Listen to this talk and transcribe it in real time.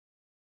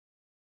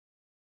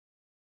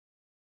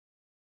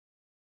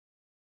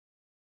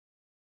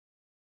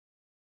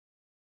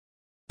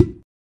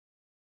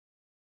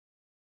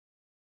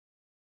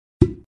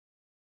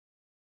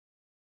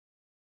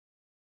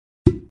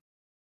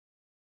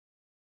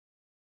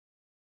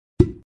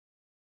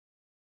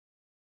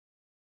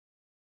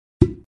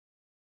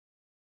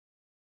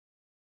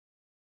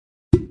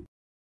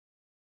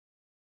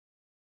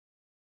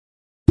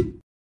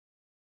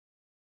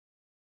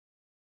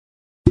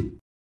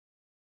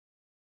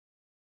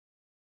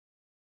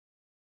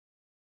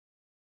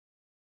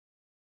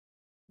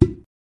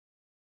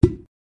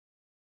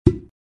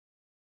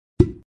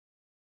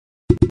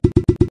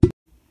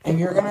if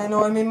you're gonna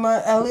annoy me,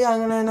 Ellie, I'm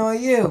gonna annoy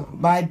you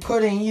by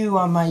putting you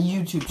on my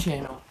YouTube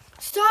channel.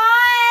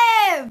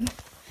 Stop!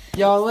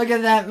 Yo, look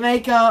at that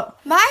makeup.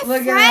 My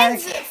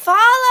friends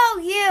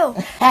follow you.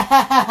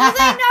 Because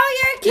they know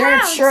your account. You're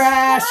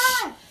trash.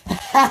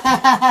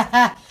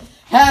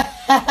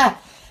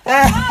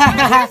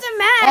 Here's a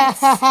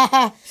mess.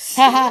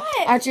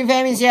 Aren't you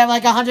famous? You have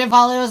like 100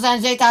 followers on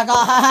TikTok.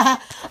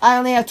 I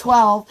only have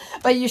 12,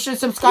 but you should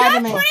subscribe to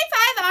me. You have 25.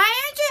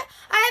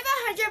 I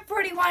have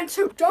 141,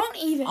 so don't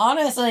even.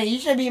 Honestly, you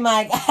should be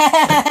my...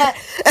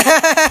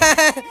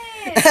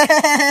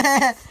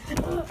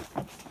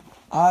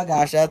 Oh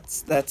gosh,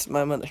 that's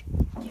my mother.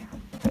 Yeah.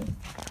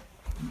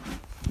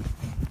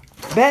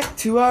 Back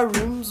to our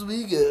rooms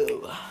we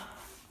go.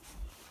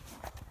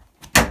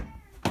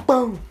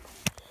 Boom.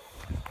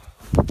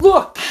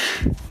 Look,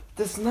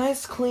 this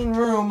nice clean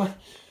room.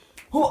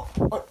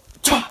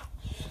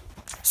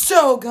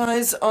 So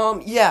guys,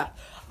 yeah,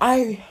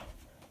 I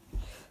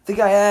think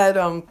I had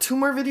 2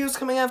 more videos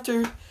coming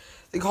after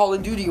the Call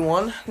of Duty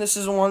one. This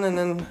is one, and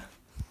then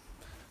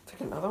I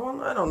think another one.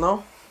 I don't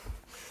know.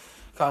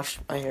 Gosh,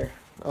 my hair.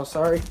 Oh,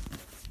 sorry.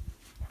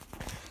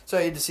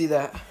 Sorry to see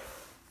that.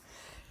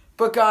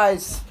 But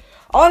guys,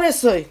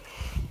 honestly,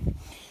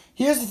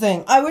 here's the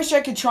thing. I wish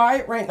I could try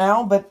it right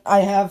now, but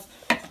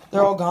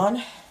they're all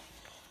gone.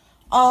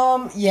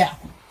 Yeah.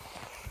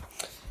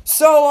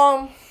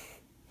 So,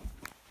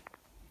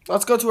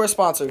 let's go to our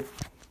sponsor.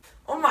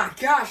 Oh my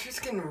gosh, it's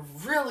getting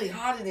really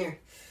hot in here.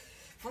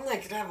 If only I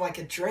could have like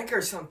a drink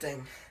or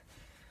something.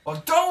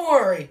 Well, don't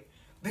worry,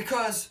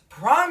 because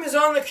Prime is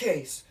on the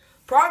case.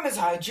 Prime is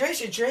a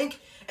hydration drink,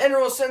 and it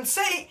will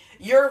sensate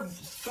your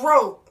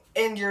throat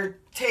and your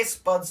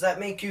taste buds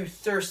that make you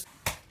thirsty.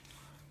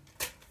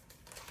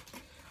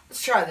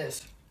 Let's try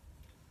this.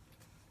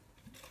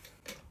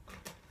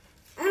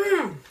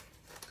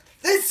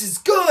 This is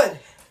good.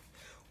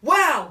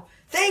 Wow,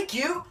 thank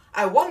you.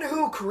 I wonder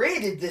who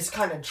created this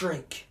kind of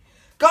drink.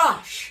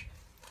 Gosh,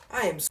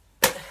 I am...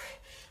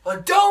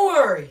 But don't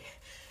worry,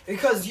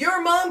 because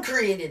your mom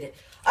created it.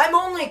 I'm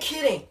only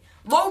kidding.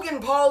 Logan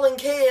Paul and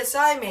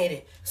KSI made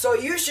it. So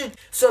you should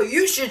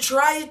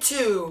try it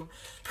too.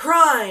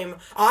 Prime,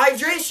 a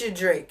hydration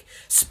drink.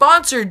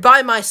 Sponsored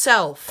by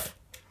myself.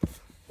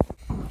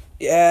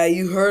 Yeah,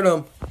 you heard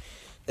them.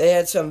 They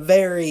had some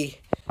very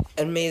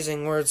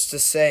amazing words to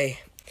say.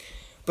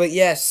 But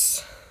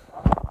yes.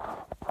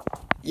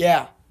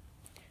 Yeah.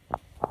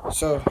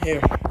 So,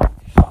 here.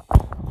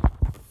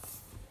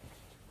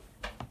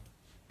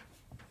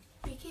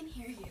 We can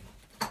hear you.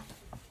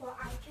 Well,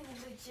 I can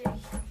legit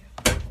hear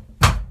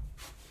you.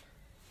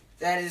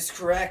 That is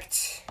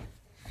correct.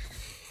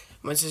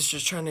 My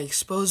sister's trying to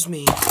expose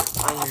me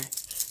on your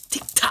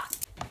TikTok.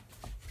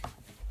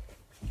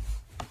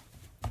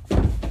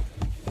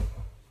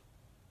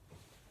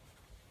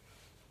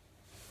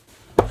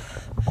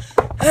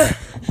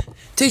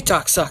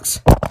 TikTok sucks.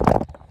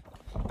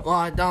 Well,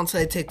 I don't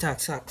say TikTok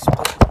sucks,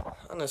 but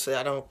honestly,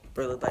 I don't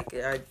really like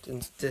it. I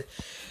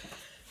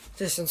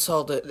just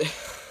insulted it.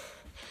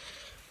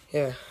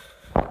 Yeah.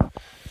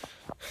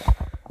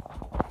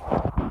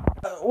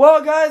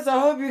 Well, guys, I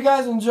hope you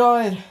guys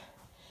enjoyed.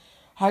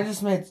 I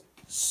just made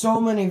so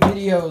many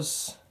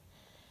videos.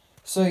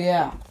 So,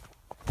 yeah.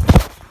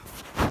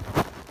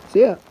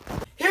 See ya.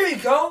 Here you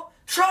go.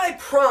 Try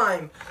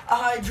Prime, a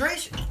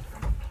hydration...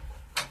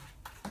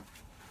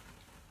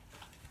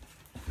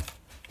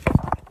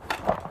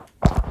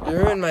 You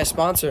ruined my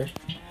sponsor.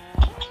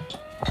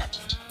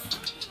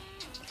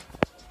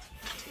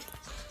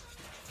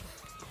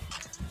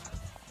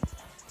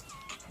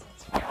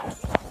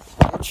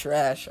 You're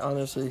trash,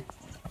 honestly.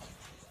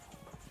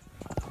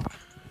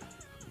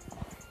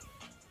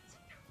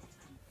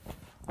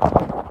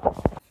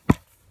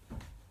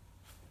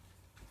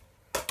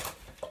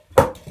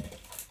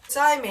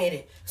 I made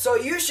it, so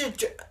you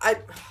should.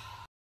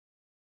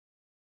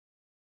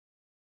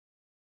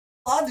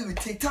 I'll do it,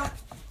 TikTok.